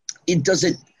 it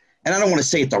doesn't, and I don't want to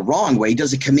say it the wrong way,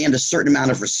 does it command a certain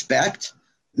amount of respect?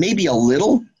 Maybe a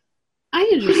little. I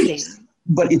understand.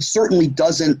 But it certainly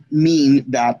doesn't mean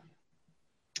that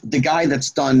the guy that's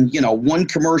done, you know, one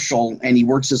commercial and he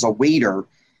works as a waiter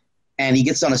and he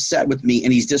gets on a set with me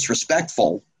and he's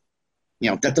disrespectful,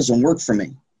 you know, that doesn't work for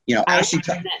me. You know, I'm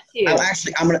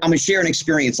going to share an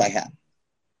experience I had.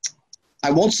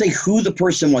 I won't say who the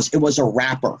person was. It was a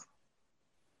rapper.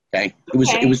 Okay.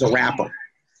 It was a rapper.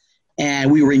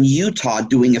 And we were in Utah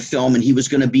doing a film and he was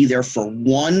going to be there for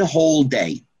one whole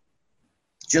day.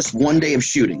 Just one day of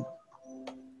shooting.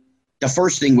 The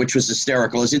first thing, which was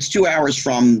hysterical, is it's 2 hours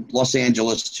from Los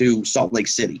Angeles to Salt Lake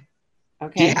City.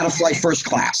 Okay. He had to fly first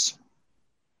class.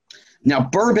 Now,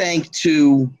 Burbank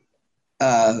to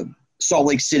Salt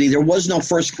Lake City, there was no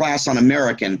first class on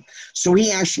American. So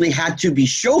he actually had to be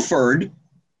chauffeured,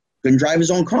 couldn't drive his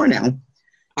own car now,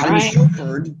 had to be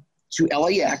chauffeured to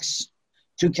LAX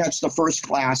to catch the first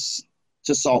class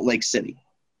to Salt Lake City.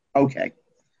 Okay.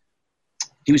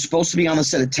 He was supposed to be on the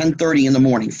set at 10:30 in the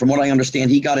morning. From what I understand,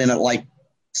 he got in at like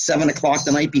 7 o'clock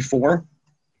the night before.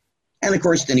 And, of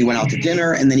course, then he went out to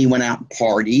dinner, and then he went out and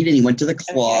partied, and he went to the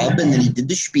club, and then he did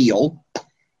the spiel.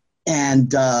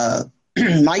 And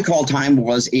my call time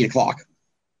was 8 o'clock.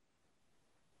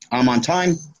 I'm on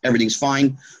time. Everything's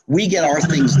fine. We get our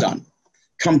things done.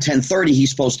 Come 10:30,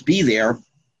 he's supposed to be there.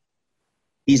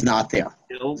 He's not there.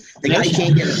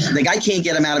 The guy can't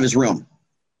get him out of his room.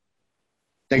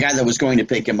 The guy that was going to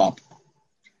pick him up.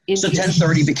 So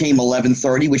 10:30 became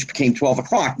 11:30, which became 12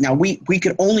 o'clock. Now, we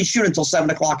could only shoot until 7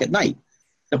 o'clock at night.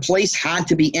 The place had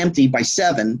to be empty by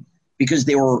 7 because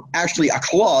they were actually a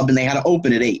club and they had to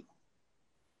open at 8.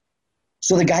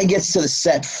 So the guy gets to the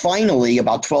set finally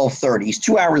about 12:30. He's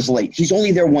 2 hours late. He's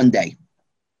only there one day.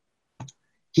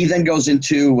 He then goes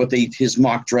into his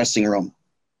mock dressing room.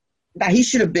 Now, he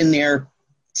should have been there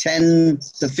 10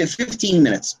 to 15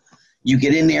 minutes. You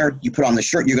get in there, you put on the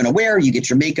shirt you're going to wear, you get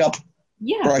your makeup,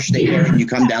 brush the hair, and you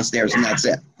come downstairs, and that's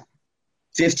it.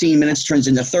 15 minutes turns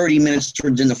into 30 minutes,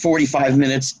 turns into 45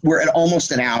 minutes. We're at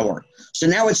almost an hour. So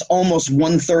now it's almost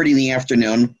 1:30 in the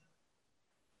afternoon,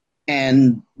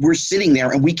 and we're sitting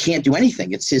there, and we can't do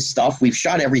anything. It's his stuff. We've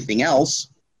shot everything else,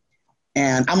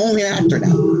 and I'm only an actor now.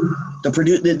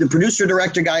 The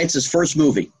producer-director guy, it's his first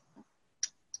movie.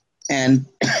 And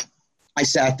I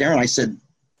sat there, and I said,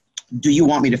 do you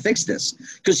want me to fix this?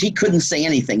 Because he couldn't say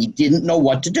anything. He didn't know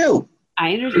what to do.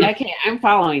 I understand. Okay, I'm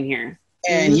following here.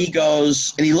 And he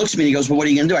goes, and he looks at me and he goes, well, what are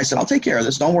you going to do? I said, I'll take care of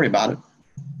this. Don't worry about it.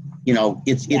 You know,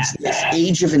 it's this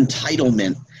age of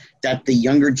entitlement that the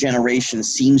younger generation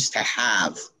seems to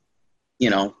have. You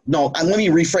know, no, let me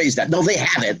rephrase that. No, they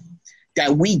have it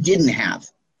that we didn't have.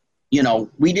 You know,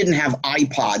 we didn't have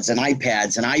iPods and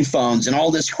iPads and iPhones and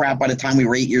all this crap by the time we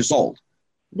were 8 years old.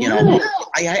 You know,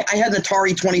 I had an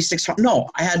Atari 2600. No,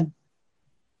 I had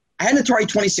an Atari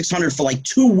 2600 for like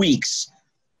 2 weeks.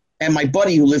 And my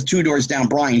buddy who lived 2 doors down,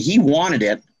 Brian, he wanted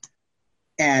it.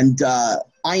 And I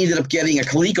ended up getting a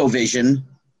ColecoVision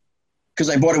because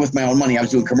I bought it with my own money. I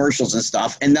was doing commercials and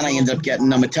stuff. And then I ended up getting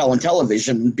a Mattel and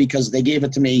television because they gave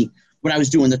it to me when I was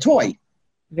doing the toy.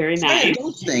 Very so nice. I had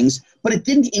those things, but it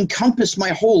didn't encompass my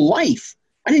whole life.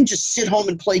 I didn't just sit home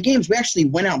and play games. We actually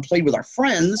went out and played with our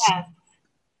friends. Yeah.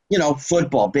 You know,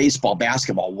 football, baseball,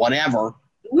 basketball, whatever.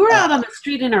 We were out on the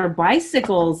street in our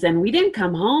bicycles, and we didn't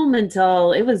come home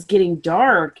until it was getting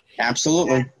dark.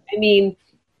 Absolutely. I mean,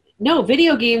 no,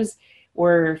 video games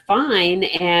were fine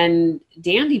and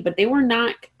dandy, but they were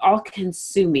not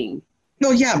all-consuming.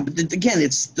 No, yeah, but again,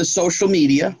 it's the social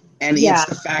media, and it's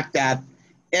the fact that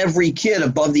every kid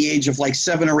above the age of like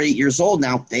 7 or 8 years old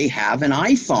now, they have an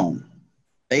iPhone.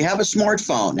 They have a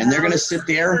smartphone, and they're going to sit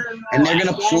there, and they're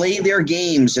going to play their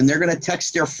games, and they're going to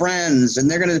text their friends,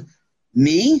 and they're going to –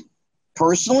 me,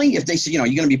 personally, if they say, you know,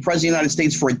 you're going to be president of the United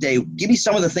States for a day, give me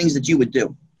some of the things that you would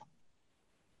do.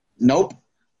 Nope.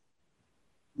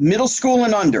 middle school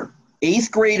and under,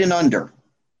 8th grade and under,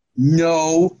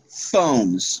 no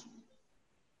phones.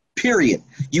 Period.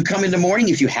 You come in the morning,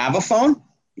 if you have a phone,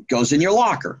 it goes in your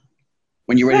locker.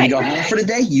 When you're ready to go home for the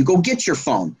day, you go get your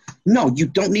phone. No, you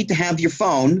don't need to have your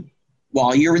phone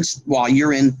while you're in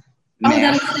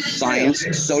math, science,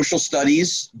 social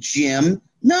studies, gym.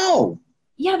 No.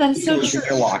 Yeah, that is so It goes true. in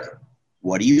your locker.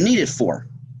 What do you need it for?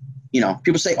 You know,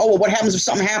 people say, oh, well, what happens if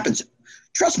something happens?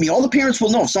 Trust me, all the parents will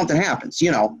know if something happens,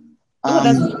 you know.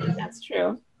 That's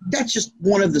true. That's just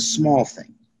one of the small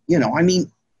things. You know, I mean,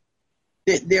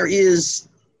 I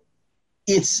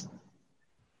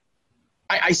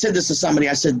said this to somebody.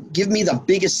 I said, give me the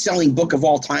biggest selling book of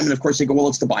all time. And, of course, they go, well,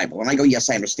 it's the Bible. And I go, yes,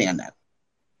 I understand that.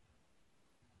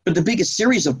 But the biggest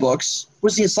series of books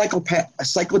was the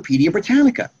Encyclopedia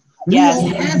Britannica. We all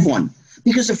had one.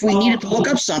 Because if we needed to look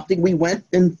up something, we went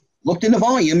and looked in the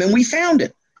volume and we found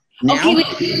it. Now,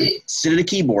 sit at a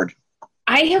keyboard.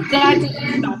 I have got to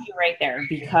stop you right there,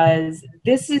 because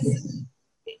this is,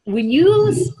 when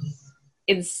you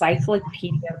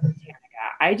Encyclopedia Britannica,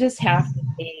 I just have to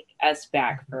take us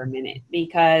back for a minute,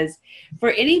 because for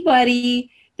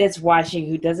anybody that's watching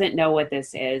who doesn't know what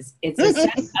this is, it's a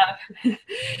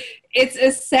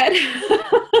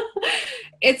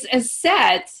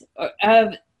set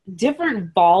of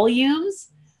different volumes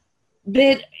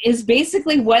that is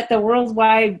basically what the World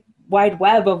Wide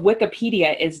Web of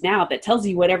Wikipedia is now, that tells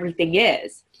you what everything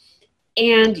is.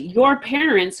 And your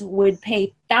parents would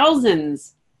pay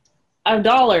thousands of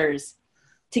dollars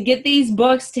to get these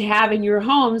books to have in your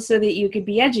home so that you could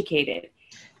be educated.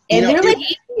 And they're like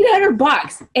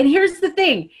 $1,800. And here's the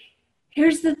thing.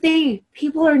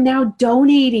 People are now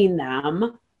donating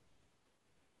them.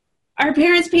 Our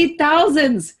parents paid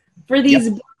thousands for these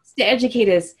books to educate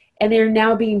us, and they're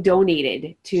now being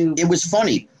donated to. It was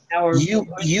funny.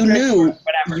 You knew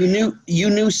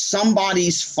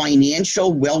somebody's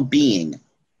financial well-being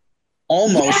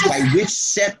almost by which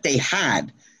set they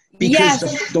had, because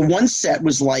the one set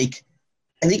was like,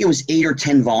 I think it was 8 or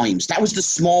 10 volumes. That was the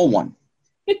small one,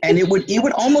 and it would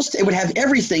have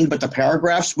everything, but the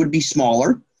paragraphs would be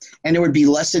smaller, and there would be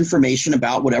less information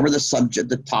about whatever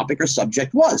the topic or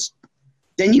subject was.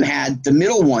 Then you had the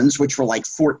middle ones, which were like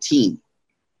 14.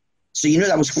 So you know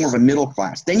that was more of a middle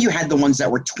class. Then you had the ones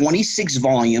that were 26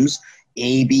 volumes,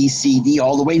 A, B, C, D,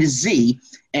 all the way to Z,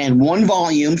 and one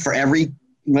volume for every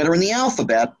letter in the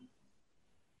alphabet.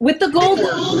 With the gold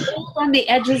on the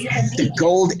edges. The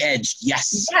gold edged,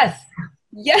 yes.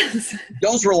 Yes.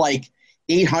 Those were like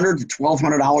 $800 to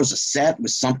 $1,200 a set,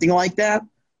 was something like that.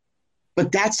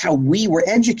 But that's how we were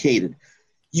educated.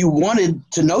 You wanted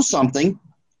to know something,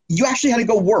 you actually had to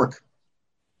go work.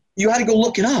 You had to go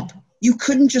look it up. You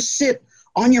couldn't just sit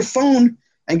on your phone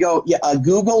and go,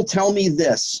 Google, tell me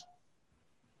this.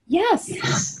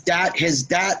 Yes.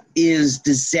 That is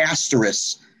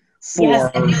disastrous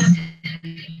for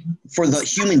the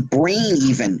human brain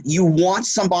even. You want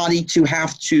somebody to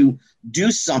have to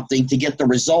do something to get the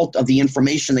result of the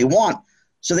information they want.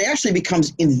 So they actually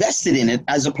becomes invested in it,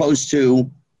 as opposed to,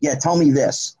 tell me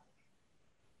this.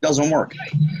 Doesn't work.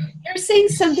 You're saying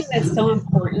something that's so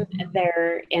important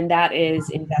there, and that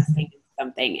is investing in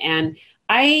something. And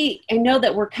I know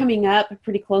that we're coming up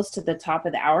pretty close to the top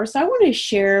of the hour, so I want to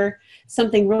share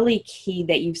something really key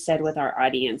that you've said with our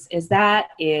audience, that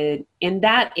is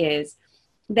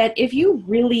that if you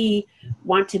really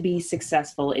want to be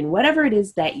successful in whatever it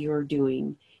is that you're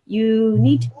doing, you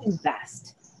need to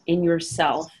invest in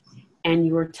yourself and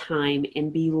your time,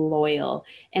 and be loyal,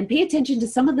 and pay attention to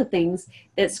some of the things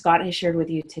that Scott has shared with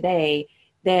you today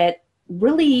that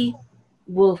really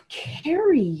will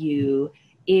carry you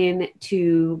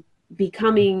into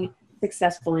becoming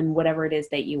successful in whatever it is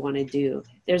that you want to do.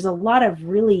 There's a lot of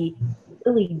really,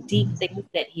 really deep things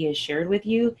that he has shared with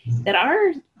you that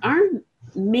our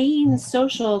main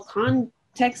social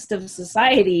context of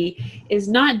society is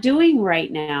not doing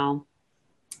right now.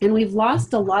 And we've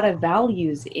lost a lot of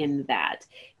values in that.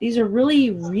 These are really,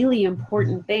 really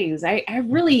important things.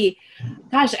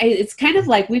 It's kind of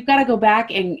like we've got to go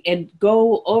back and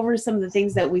go over some of the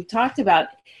things that we've talked about.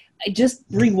 Just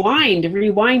rewind,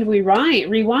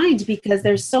 because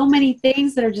there's so many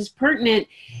things that are just pertinent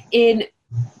in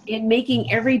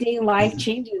making everyday life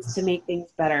changes to make things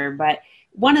better. But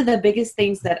one of the biggest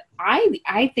things that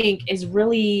I think is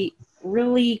really,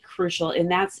 really crucial, and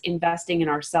that's investing in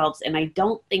ourselves. And I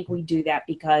don't think we do that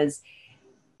because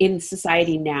in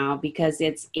society now, because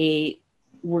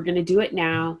we're going to do it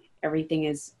now. Everything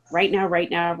is right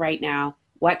now.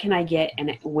 What can I get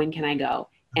and when can I go?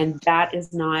 And that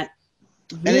is not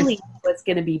really what's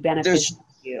going to be beneficial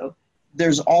to you.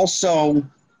 There's also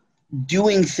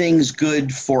doing things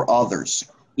good for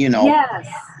others. You know, Yes.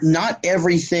 not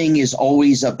everything is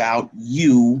always about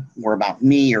you or about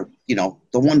me or, you know,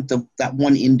 that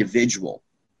one individual.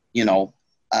 You know,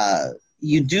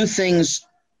 you do things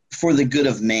for the good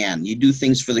of man. You do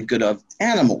things for the good of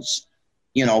animals.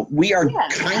 You know, we are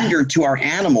kinder to our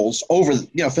animals over,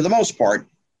 you know, for the most part,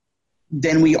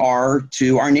 than we are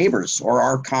to our neighbors or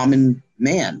our common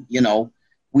man. You know,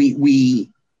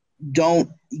 we don't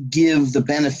give the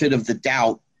benefit of the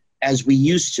doubt as we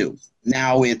used to.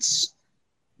 Now it's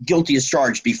guilty as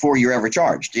charged before you're ever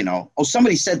charged. You know, oh,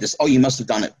 somebody said this. Oh, you must have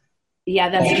done it. Yeah,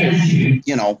 that's true.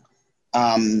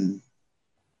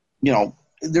 You know,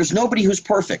 there's nobody who's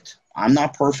perfect. I'm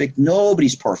not perfect.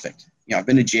 Nobody's perfect. You know, I've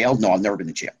been to jail. No, I've never been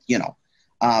to jail. You know,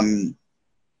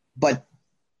 but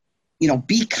you know,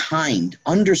 be kind.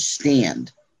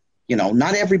 Understand. You know,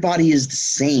 not everybody is the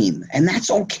same, and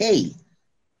that's okay.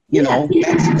 You know,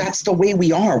 that's the way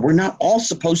we are. We're not all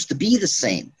supposed to be the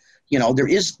same. You know,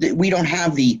 we don't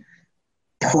have the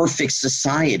perfect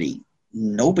society.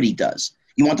 Nobody does.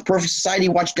 You want the perfect society?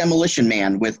 Watch Demolition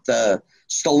Man with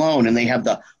Stallone, and they have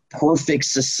the perfect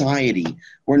society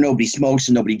where nobody smokes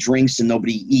and nobody drinks and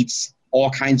nobody eats all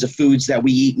kinds of foods that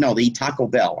we eat. No, they eat Taco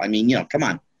Bell. I mean, you know, come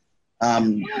on.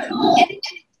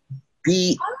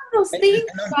 Those things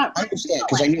understand,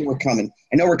 because I know we're coming.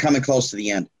 I know we're coming close to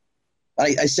the end.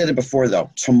 I said it before,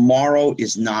 though. Tomorrow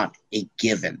is not a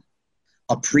given.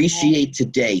 Appreciate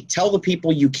today. Tell the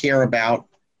people you care about,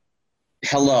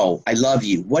 hello, I love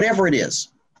you, whatever it is.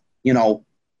 You know,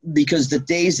 because the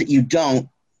days that you don't,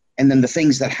 and then the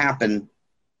things that happen,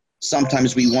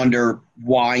 sometimes we wonder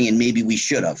why, and maybe we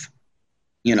should have.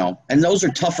 You know, and those are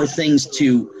tougher things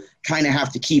to kind of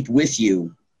have to keep with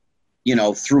you, you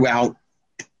know, throughout,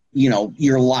 you know,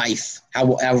 your life,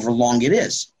 however long it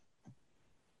is.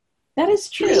 That is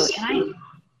true. And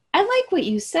I like what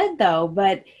you said, though,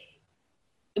 but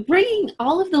bringing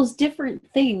all of those different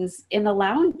things and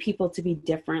allowing people to be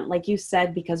different, like you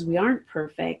said, because we aren't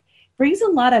perfect, brings a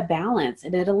lot of balance,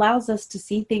 and it allows us to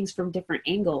see things from different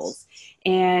angles.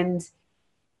 And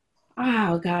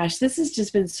oh gosh, this has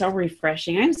just been so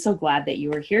refreshing. I'm so glad that you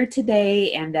were here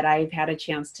today and that I've had a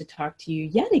chance to talk to you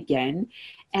yet again.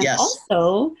 And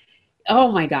also,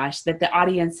 oh my gosh, that the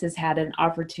audience has had an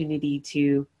opportunity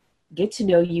to get to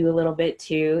know you a little bit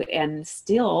too. And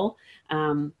still,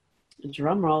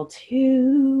 drum roll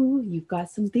too, you've got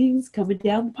some things coming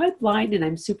down the pipeline, and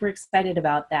I'm super excited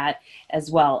about that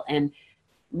as well. And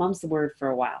mum's the word for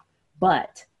a while,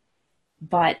 but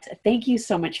thank you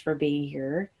so much for being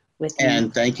here with me.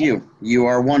 And thank you. You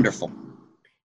are wonderful.